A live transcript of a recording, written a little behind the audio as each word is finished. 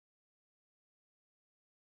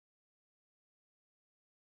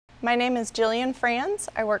My name is Jillian Franz.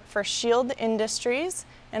 I work for Shield Industries,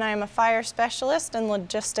 and I am a fire specialist and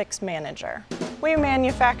logistics manager. We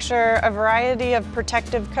manufacture a variety of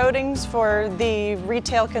protective coatings for the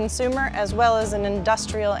retail consumer as well as an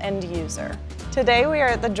industrial end user. Today we are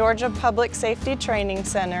at the Georgia Public Safety Training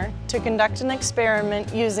Center to conduct an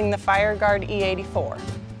experiment using the FireGuard E-84.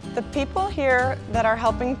 The people here that are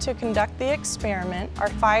helping to conduct the experiment are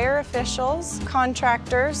fire officials,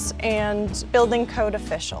 contractors, and building code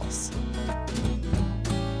officials.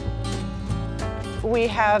 We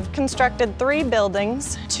have constructed 3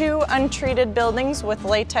 buildings, 2 untreated buildings with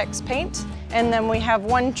latex paint, and then we have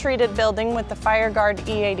 1 treated building with the FireGuard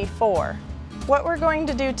E-84. What we're going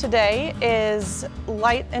to do today is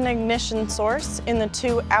light an ignition source in the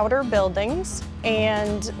 2 outer buildings,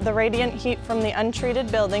 and the radiant heat from the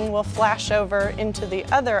untreated building will flash over into the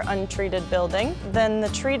other untreated building. Then the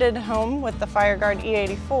treated home with the FireGuard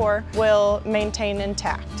E-84 will maintain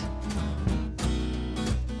intact.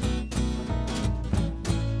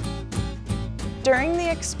 During the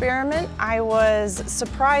experiment, I was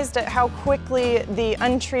surprised at how quickly the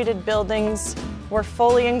untreated buildings were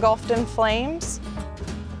fully engulfed in flames.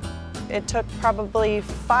 It took probably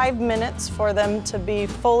 5 minutes for them to be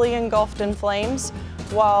fully engulfed in flames,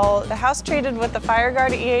 while the house treated with the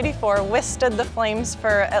FireGuard E-84 withstood the flames for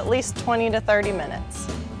at least 20 to 30 minutes.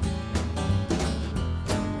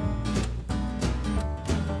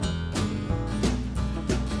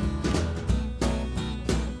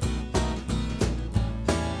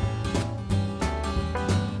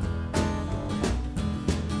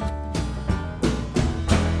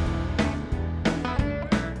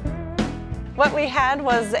 What we had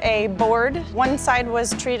was a board. One side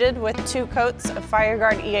was treated with 2 coats of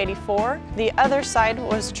FireGuard E-84. The other side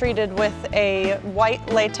was treated with a white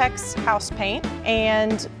latex house paint.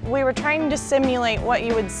 And we were trying to simulate what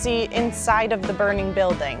you would see inside of the burning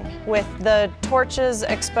building, with the torches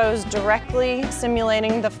exposed directly,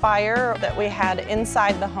 simulating the fire that we had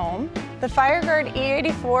inside the home. The FireGuard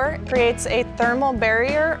E-84 creates a thermal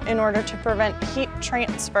barrier in order to prevent heat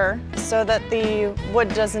transfer so that the wood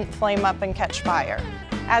doesn't flame up and catch fire.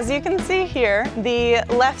 As you can see here, the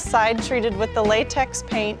left side treated with the latex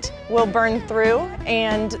paint will burn through,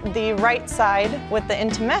 and the right side with the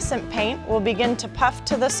intumescent paint will begin to puff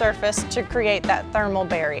to the surface to create that thermal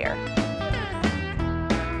barrier.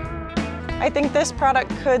 I think this product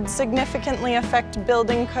could significantly affect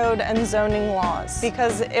building code and zoning laws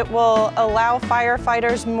because it will allow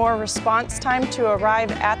firefighters more response time to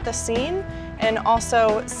arrive at the scene and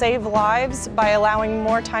also save lives by allowing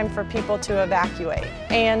more time for people to evacuate.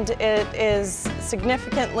 And it is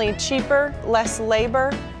significantly cheaper, less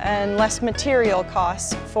labor, and less material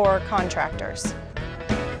costs for contractors.